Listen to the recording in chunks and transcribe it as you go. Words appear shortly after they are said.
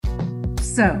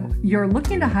So, you're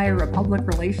looking to hire a public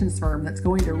relations firm that's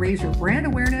going to raise your brand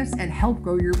awareness and help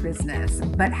grow your business.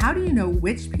 But how do you know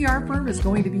which PR firm is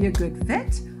going to be a good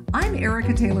fit? I'm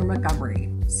Erica Taylor Montgomery,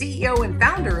 CEO and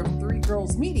founder of Three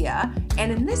Girls Media,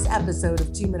 and in this episode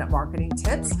of 2 Minute Marketing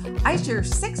Tips, I share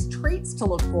 6 traits to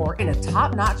look for in a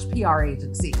top-notch PR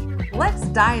agency. Let's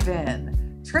dive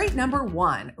in. Trait number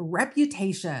 1,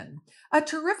 reputation. A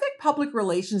terrific public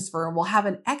relations firm will have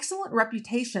an excellent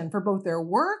reputation for both their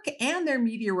work and their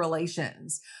media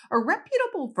relations. A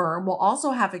reputable firm will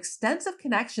also have extensive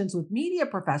connections with media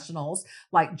professionals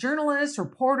like journalists,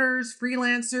 reporters,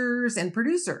 freelancers, and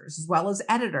producers, as well as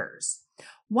editors.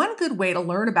 One good way to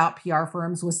learn about PR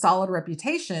firms with solid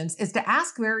reputations is to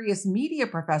ask various media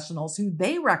professionals who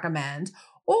they recommend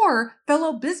or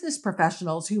fellow business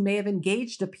professionals who may have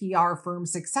engaged a PR firm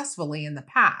successfully in the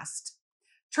past.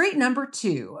 Trait number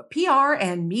 2, PR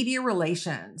and media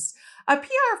relations. A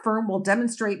PR firm will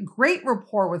demonstrate great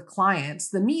rapport with clients,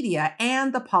 the media,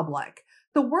 and the public.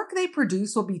 The work they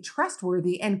produce will be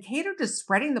trustworthy and cater to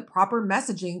spreading the proper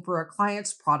messaging for a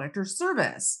client's product or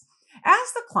service.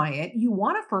 As the client, you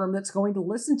want a firm that's going to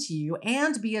listen to you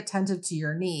and be attentive to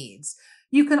your needs.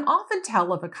 You can often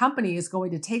tell if a company is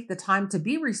going to take the time to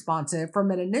be responsive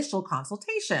from an initial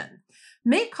consultation.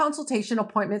 Make consultation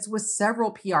appointments with several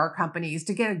PR companies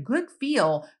to get a good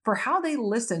feel for how they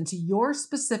listen to your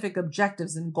specific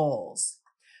objectives and goals.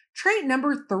 Trait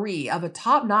number 3 of a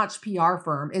top-notch PR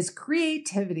firm is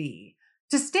creativity.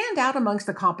 To stand out amongst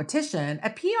the competition,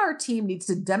 a PR team needs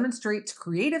to demonstrate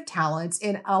creative talents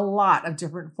in a lot of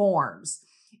different forms.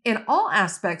 In all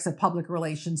aspects of public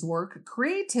relations work,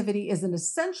 creativity is an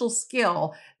essential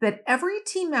skill that every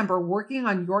team member working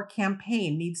on your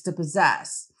campaign needs to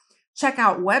possess. Check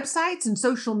out websites and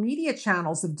social media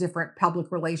channels of different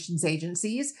public relations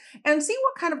agencies and see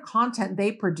what kind of content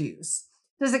they produce.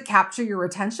 Does it capture your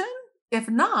attention? If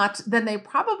not, then they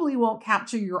probably won't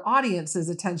capture your audience's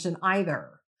attention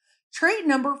either. Trait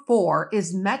number 4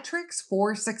 is metrics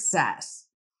for success.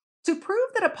 To prove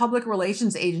that a public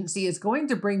relations agency is going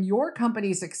to bring your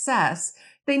company success,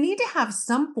 they need to have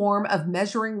some form of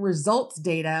measuring results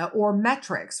data or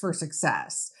metrics for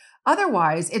success.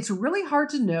 Otherwise, it's really hard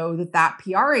to know that that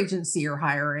PR agency you're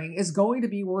hiring is going to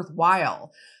be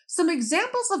worthwhile. Some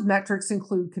examples of metrics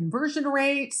include conversion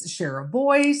rates, share of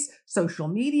voice, social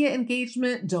media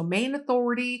engagement, domain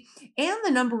authority, and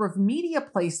the number of media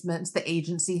placements the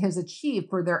agency has achieved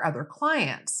for their other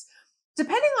clients.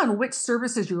 Depending on which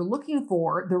services you're looking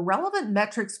for, the relevant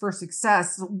metrics for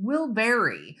success will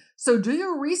vary. So do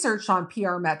your research on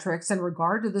PR metrics in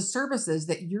regard to the services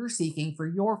that you're seeking for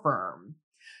your firm.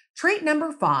 Trait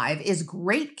number 5 is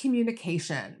great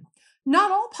communication.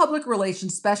 Not all public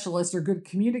relations specialists are good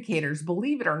communicators,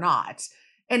 believe it or not.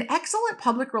 An excellent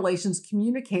public relations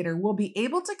communicator will be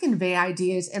able to convey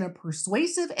ideas in a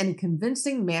persuasive and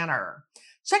convincing manner.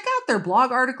 Check out their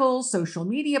blog articles, social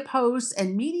media posts,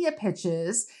 and media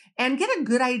pitches, and get a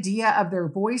good idea of their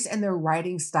voice and their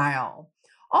writing style.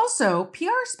 Also,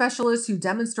 PR specialists who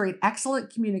demonstrate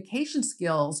excellent communication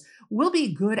skills will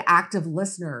be good active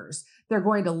listeners. They're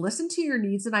going to listen to your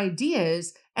needs and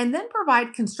ideas and then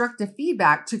provide constructive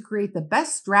feedback to create the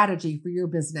best strategy for your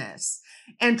business.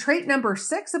 And trait number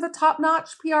 6 of a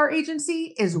top-notch PR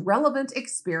agency is relevant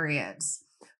experience.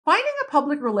 Finding a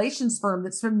public relations firm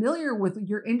that's familiar with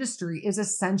your industry is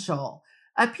essential.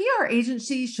 A PR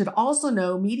agency should also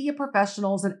know media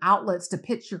professionals and outlets to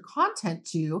pitch your content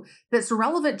to that's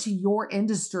relevant to your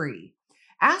industry.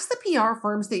 Ask the PR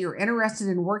firms that you're interested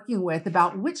in working with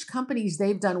about which companies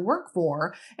they've done work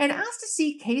for, and ask to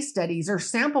see case studies or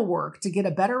sample work to get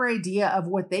a better idea of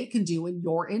what they can do in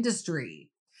your industry.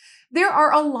 There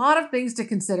are a lot of things to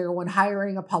consider when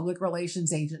hiring a public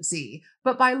relations agency,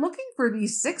 but by looking for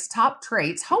these 6 top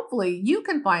traits, hopefully you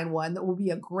can find one that will be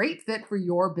a great fit for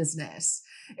your business.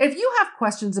 If you have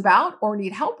questions about or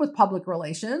need help with public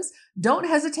relations, don't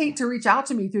hesitate to reach out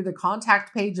to me through the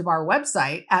contact page of our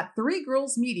website at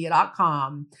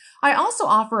threegirlsmedia.com. I also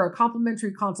offer a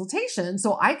complimentary consultation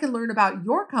so I can learn about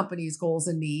your company's goals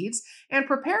and needs and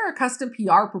prepare a custom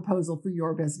PR proposal for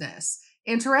your business.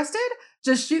 Interested?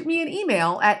 Just shoot me an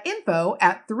email at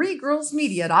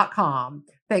info@threegirlsmedia.com.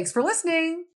 Thanks for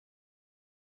listening.